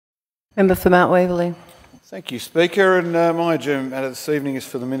Member for Mount Waverley. Thank you, Speaker. And my adjournment matter this evening is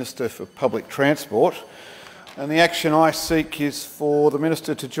for the Minister for Public Transport. And the action I seek is for the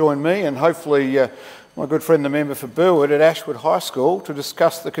Minister to join me and hopefully my good friend the member for Burwood at Ashwood High School to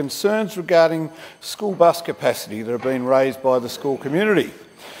discuss the concerns regarding school bus capacity that have been raised by the school community.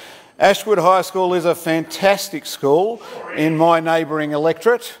 Ashwood High School is a fantastic school in my neighbouring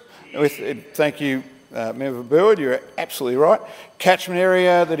electorate. Thank you, Member for Burwood, you're absolutely right. Catchment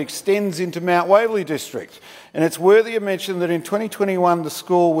area that extends into Mount Waverley District. And it's worthy of mention that in 2021 the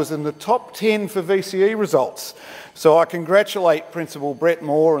school was in the top 10 for VCE results. So I congratulate Principal Brett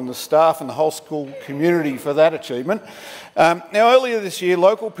Moore and the staff and the whole school community for that achievement. Now, earlier this year,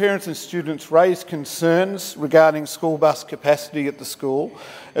 local parents and students raised concerns regarding school bus capacity at the school,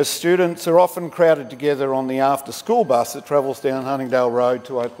 as students are often crowded together on the after-school bus that travels down Huntingdale Road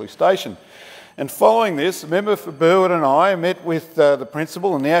to Oakley Station. And following this, the member for Burwood and I met with the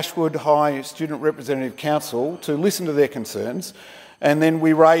principal and the Ashwood High Student Representative Council to listen to their concerns, and then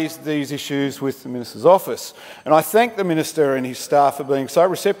we raised these issues with the Minister's office. And I thank the Minister and his staff for being so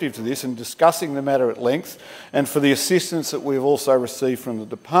receptive to this and discussing the matter at length, and for the assistance that we've also received from the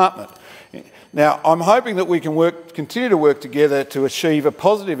department. Now, I'm hoping that we can continue to work together to achieve a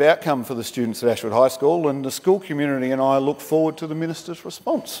positive outcome for the students at Ashwood High School, and the school community and I look forward to the Minister's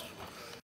response.